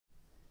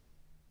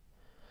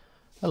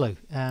Hello,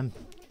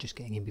 just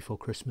getting in before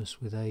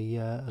Christmas with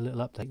a little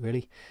update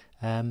really.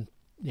 Yeah,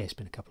 it's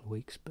been a couple of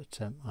weeks, but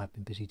I've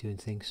been busy doing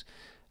things.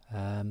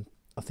 I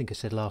think I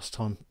said last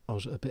time I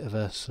was at a bit of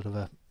a sort of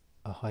a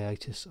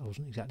hiatus. I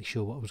wasn't exactly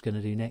sure what I was going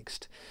to do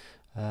next,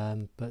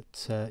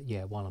 but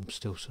yeah, while I'm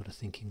still sort of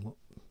thinking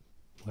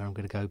where I'm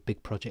going to go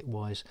big project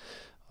wise,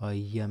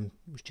 I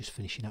was just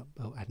finishing up,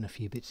 adding a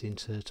few bits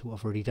into what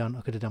I've already done.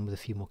 I could have done with a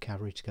few more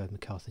cavalry to go with the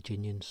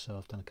Carthaginians, so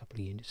I've done a couple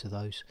of units of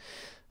those.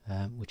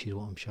 Which is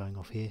what I'm showing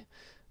off here,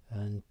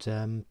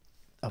 and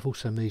I've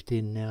also moved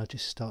in now.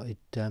 Just started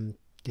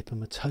dipping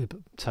my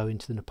toe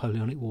into the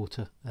Napoleonic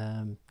water,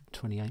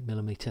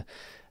 28mm.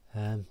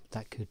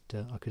 That could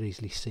I could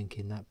easily sink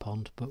in that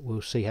pond, but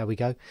we'll see how we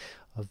go.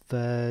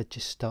 I've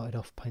just started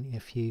off painting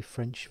a few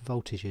French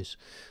voltages,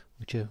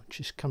 which are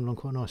just coming along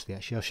quite nicely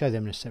actually. I'll show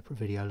them in a separate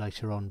video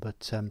later on,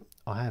 but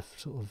I have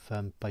sort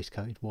of base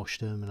coated,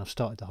 washed them, and I've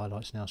started the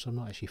highlights now, so I'm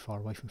not actually far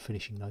away from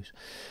finishing those.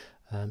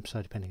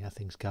 So depending how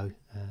things go,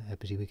 how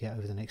busy we get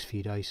over the next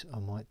few days, I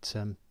might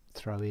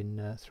throw up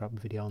a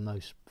video on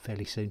those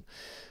fairly soon.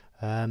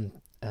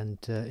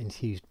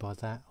 Enthused by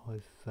that,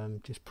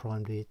 I've just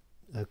primed a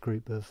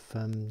group of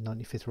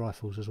 95th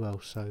rifles as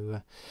well,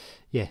 so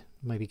yeah,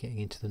 maybe getting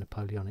into the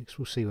Napoleonics.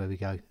 We'll see where we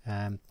go.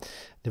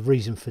 The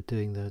reason for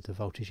doing the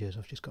voltages,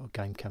 I've just got a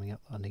game coming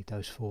up I need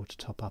those for to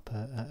top up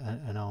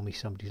an army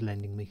somebody's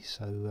lending me,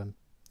 so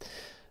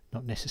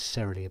not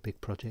necessarily a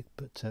big project,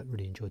 but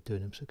really enjoyed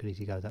doing them, so it could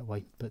easily go that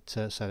way. But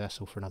so that's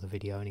all for another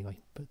video anyway.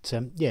 But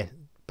yeah,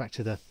 back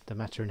to the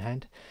matter in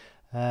hand.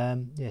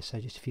 Yeah, so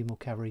just a few more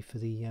cavalry for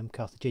the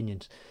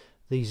Carthaginians.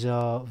 These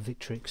are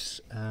Victrix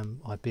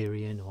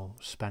Iberian or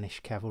Spanish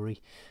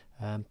cavalry.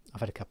 I've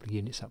had a couple of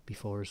units up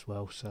before as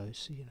well, so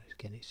it's, you know,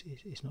 again,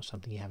 it's not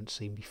something you haven't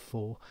seen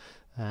before.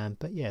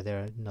 But yeah,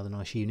 they're another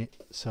nice unit.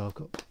 So I've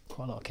got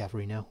quite a lot of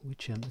cavalry now,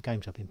 which the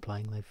games I've been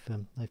playing,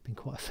 they've been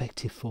quite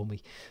effective for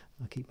me.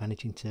 I keep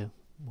managing to,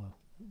 well,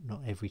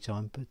 not every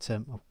time, but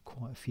I've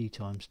quite a few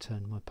times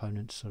turned my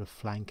opponent's sort of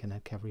flank and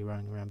have cavalry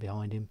running around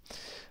behind him,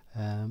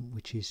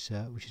 which is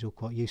all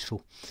quite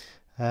useful.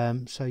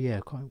 So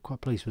yeah,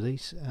 quite pleased with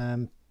these.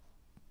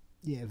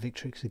 Yeah,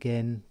 Victrix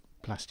again,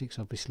 plastics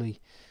obviously,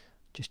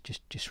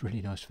 just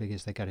really nice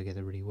figures. They go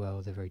together really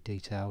well. They're very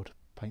detailed,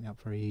 paint up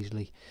very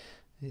easily.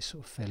 It's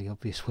sort of fairly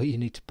obvious where you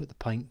need to put the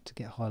paint to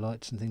get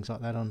highlights and things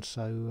like that on.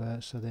 So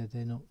so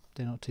they're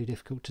not too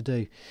difficult to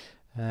do.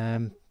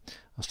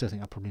 I still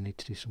think I probably need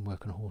to do some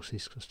work on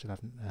horses, because I still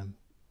haven't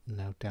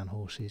nailed down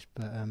horses,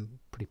 but I'm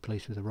pretty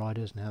pleased with the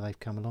riders and how they've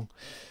come along.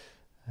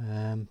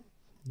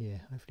 Yeah,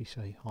 hopefully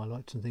say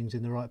highlights and things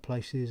in the right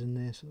places, and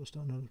they're sort of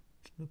starting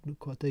to look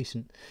quite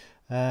decent.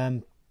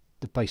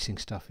 The basing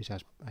stuff is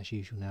as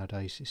usual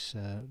nowadays. It's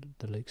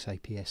the Luke's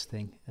APS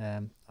thing.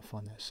 I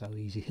find that so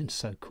easy and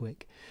so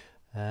quick.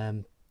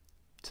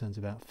 Turns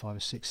about 5 or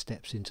 6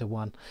 steps into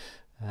one,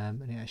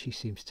 and it actually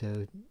seems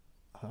to,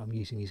 I'm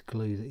using his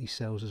glue that he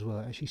sells as well,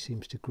 it actually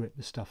seems to grip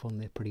the stuff on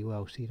there pretty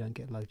well, so you don't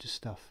get loads of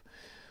stuff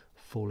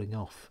falling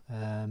off.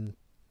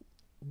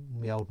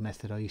 The old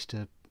method, I used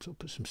to sort of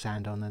put some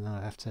sand on and then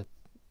I'd have to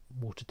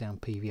water down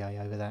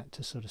PVA over that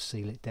to sort of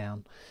seal it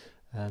down,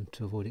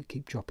 to avoid it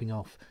keep dropping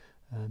off.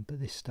 But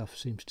this stuff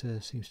seems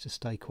to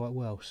stay quite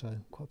well, so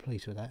I'm quite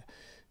pleased with that.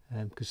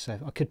 Because I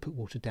could put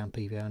watered down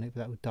PVA on it, but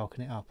that would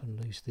darken it up and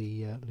lose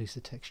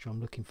the texture I'm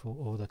looking for,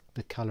 or the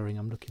colouring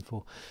I'm looking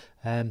for.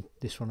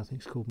 This one I think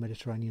is called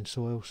Mediterranean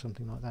Soil,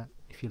 something like that,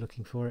 if you're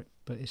looking for it.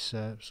 But it's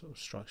sort of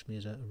strikes me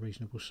as a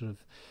reasonable sort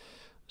of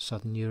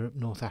Southern Europe,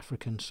 North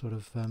African sort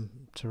of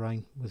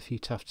terrain with a few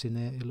tufts in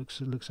there. It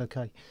looks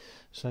okay.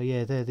 So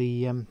yeah, they're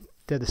the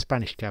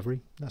Spanish cavalry.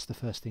 That's the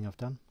first thing I've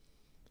done.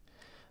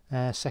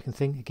 Second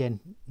thing, again,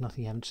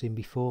 nothing you haven't seen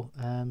before.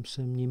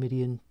 Some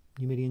Numidian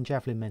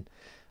javelin men.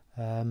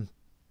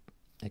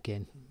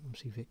 Again,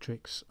 obviously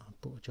Victrix. I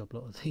bought a job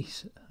lot of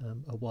these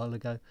a while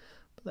ago,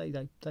 but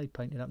they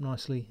painted up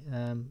nicely,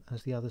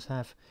 as the others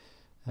have.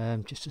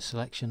 Just a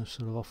selection of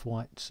sort of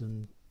off-whites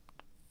and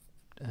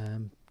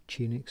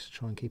tunics to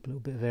try and keep a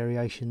little bit of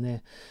variation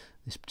there.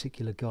 This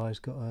particular guy's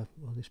got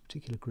this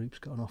particular group's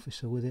got an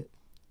officer with it,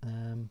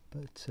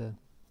 but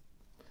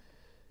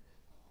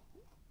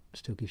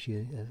still gives you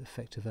an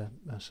effect of a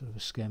sort of a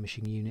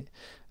skirmishing unit.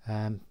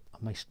 I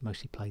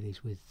mostly play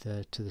these with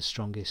to the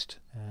strongest,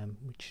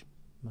 which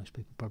most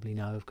people probably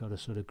know. I've got a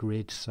sort of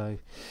grid, so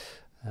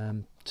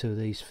 2 of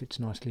these fits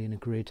nicely in a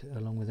grid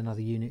along with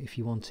another unit if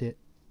you want it.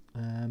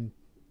 And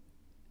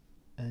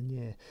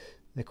yeah,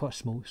 they're quite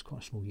small. It's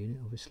quite a small unit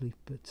obviously,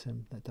 but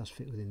that does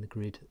fit within the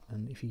grid,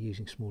 and if you're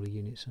using smaller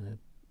units and a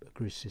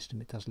grid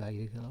system, it does allow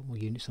you to get a lot more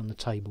units on the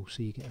table,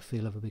 so you get a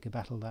feel of a bigger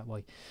battle that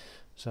way.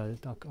 So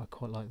I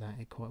quite like that.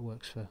 It quite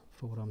works for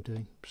what I'm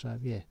doing. So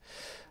yeah,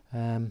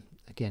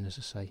 again, as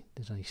I say,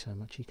 there's only so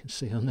much you can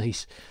see on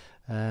these.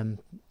 They're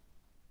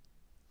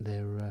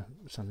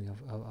something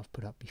I've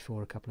put up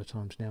before a couple of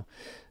times now.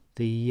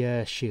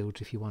 The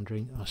shields, if you're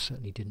wondering, I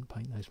certainly didn't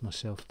paint those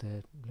myself.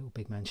 They're Little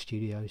Big Man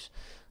Studios.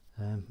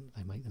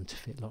 They make them to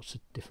fit lots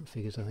of different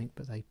figures, I think,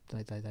 but they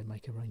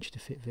make a range to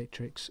fit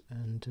Victrix,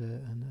 and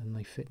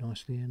they fit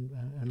nicely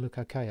and look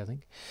okay, I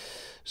think.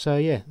 So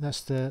yeah,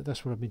 that's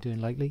what I've been doing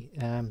lately,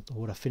 or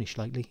what I've finished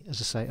lately. As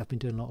I say, I've been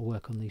doing a lot of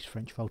work on these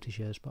French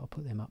voltigeurs, but I'll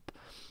put them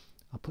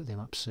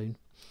up soon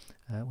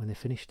when they're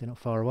finished. They're not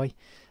far away.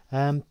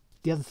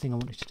 The other thing I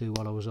wanted to do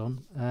while I was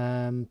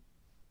on,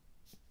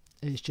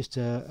 it's just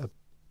a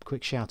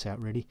quick shout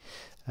out, really.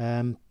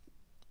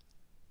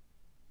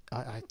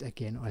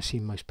 Again, I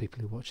assume most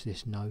people who watch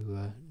this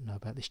know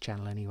about this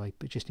channel anyway,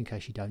 but just in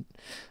case you don't,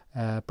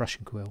 Brush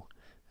and Quill,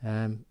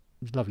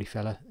 lovely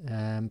fella.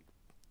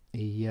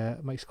 He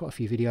makes quite a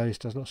few videos,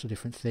 does lots of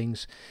different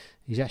things.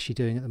 He's actually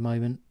doing at the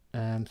moment,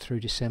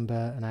 through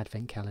December, an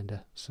advent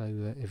calendar.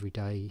 So every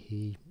day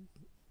he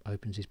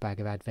opens his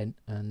bag of advent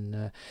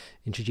and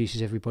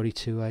introduces everybody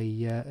to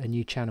a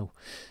new channel.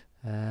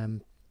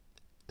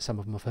 Some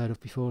of them I've heard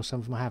of before, some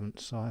of them I haven't,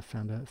 so I've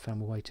found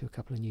my way to a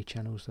couple of new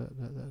channels that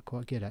are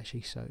quite good,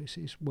 actually, so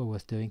it's well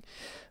worth doing.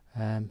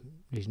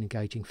 He's an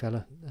engaging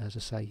fella, as I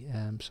say,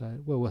 so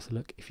well worth a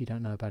look if you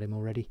don't know about him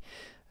already.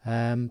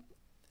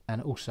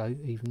 And also,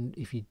 even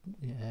if you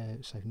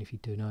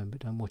do know him but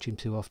don't watch him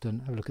too often,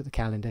 have a look at the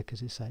calendar,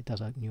 because it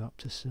does open you up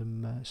to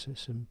some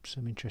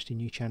interesting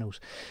new channels.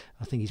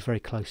 I think he's very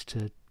close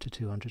to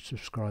 200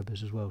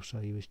 subscribers as well, so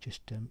he was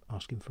just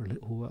asking for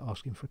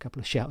a couple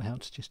of shout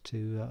outs just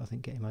to I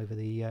think get him over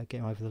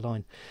the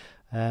line.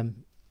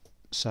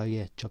 So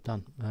yeah, job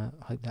done.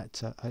 Hope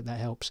that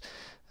helps.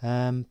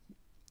 Other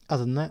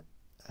than that,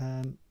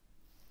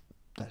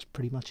 that's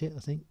pretty much it, I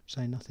think.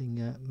 So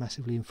nothing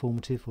massively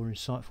informative or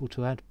insightful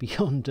to add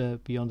beyond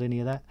any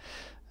of that.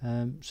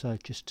 So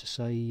just to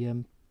say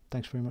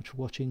thanks very much for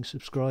watching,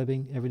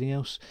 subscribing, everything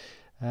else.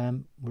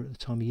 We're at the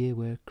time of year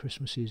where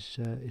Christmas is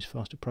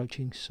fast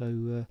approaching,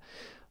 so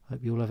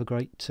hope you all have a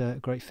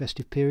great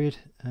festive period.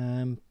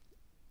 Yeah,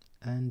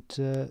 and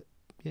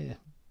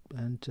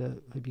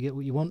hope you get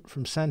what you want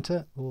from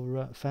Santa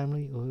or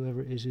family or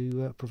whoever it is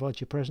who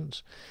provides your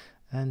presents.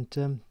 And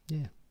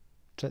yeah.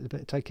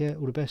 Take care,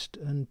 all the best,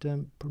 and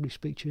probably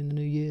speak to you in the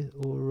new year,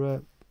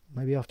 or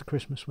maybe after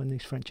Christmas when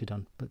these French are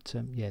done. But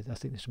yeah, I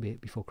think this will be it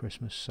before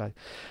Christmas. So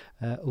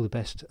all the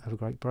best, have a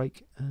great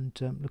break, and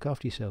look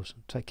after yourselves.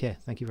 Take care.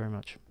 Thank you very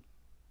much.